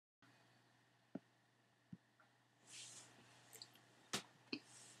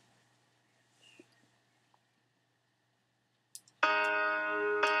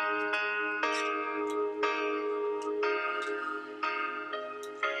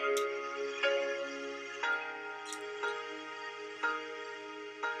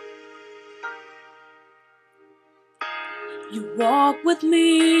You walk with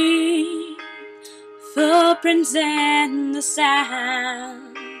me, footprints in the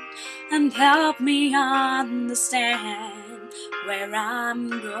sand, and help me understand where I'm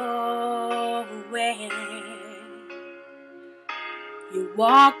going. You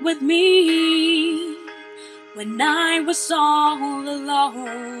walk with me when I was all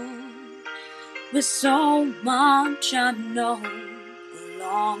alone, with so much unknown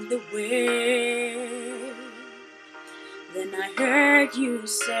along the way. Then I heard you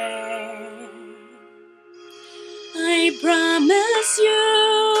say, I promise you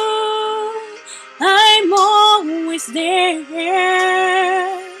I'm always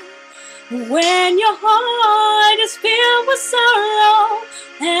there. When your heart is filled with sorrow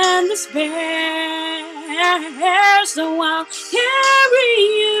and despair, so I'll carry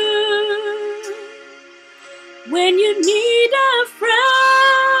you when you need a friend.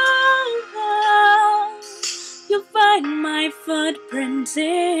 You'll find my footprints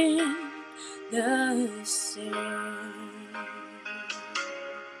in the sand.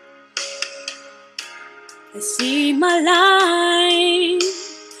 I see my light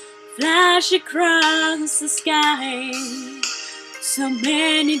flash across the sky. So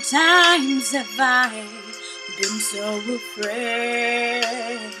many times have I been so afraid.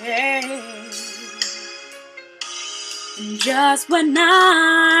 And just when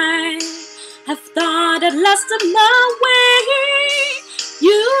I have thought I'd lost my way,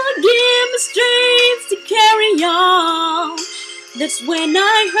 you give me strength to carry on. That's when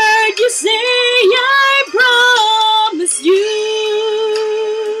I heard you say, I promise you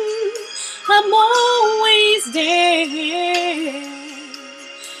I'm always there.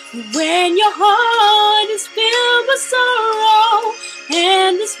 When your heart is filled with sorrow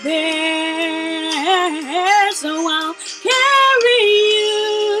and despair, so I'll carry you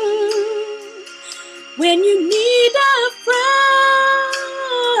when you need a friend.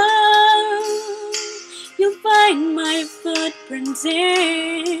 You'll find my footprints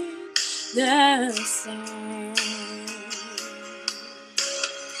in the sand.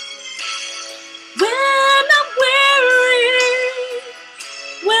 When I'm weary,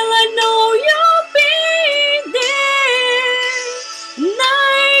 well, I know you'll be there, and I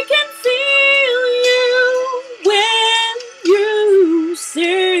can feel you when you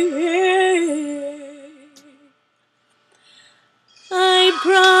say, I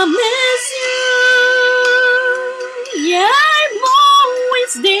promise you, yeah, I'm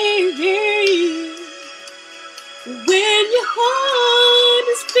always there. When your heart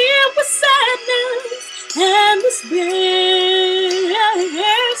is filled with sadness and despair,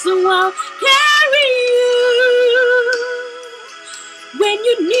 so I'll carry you when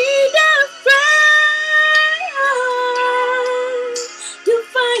you need a friend. You'll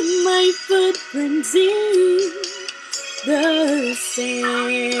find my footprints in the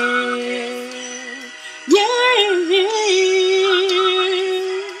sand. Yeah.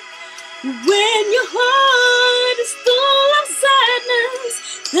 When your heart is full of sadness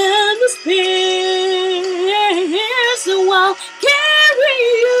and despair, so I'll carry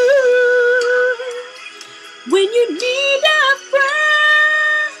you when you need a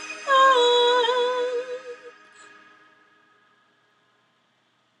friend.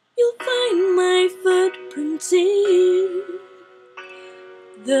 You'll find my footprints in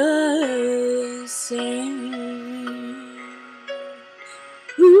the sand.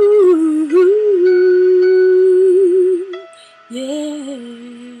 Ooh,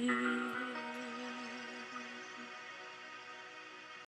 yeah.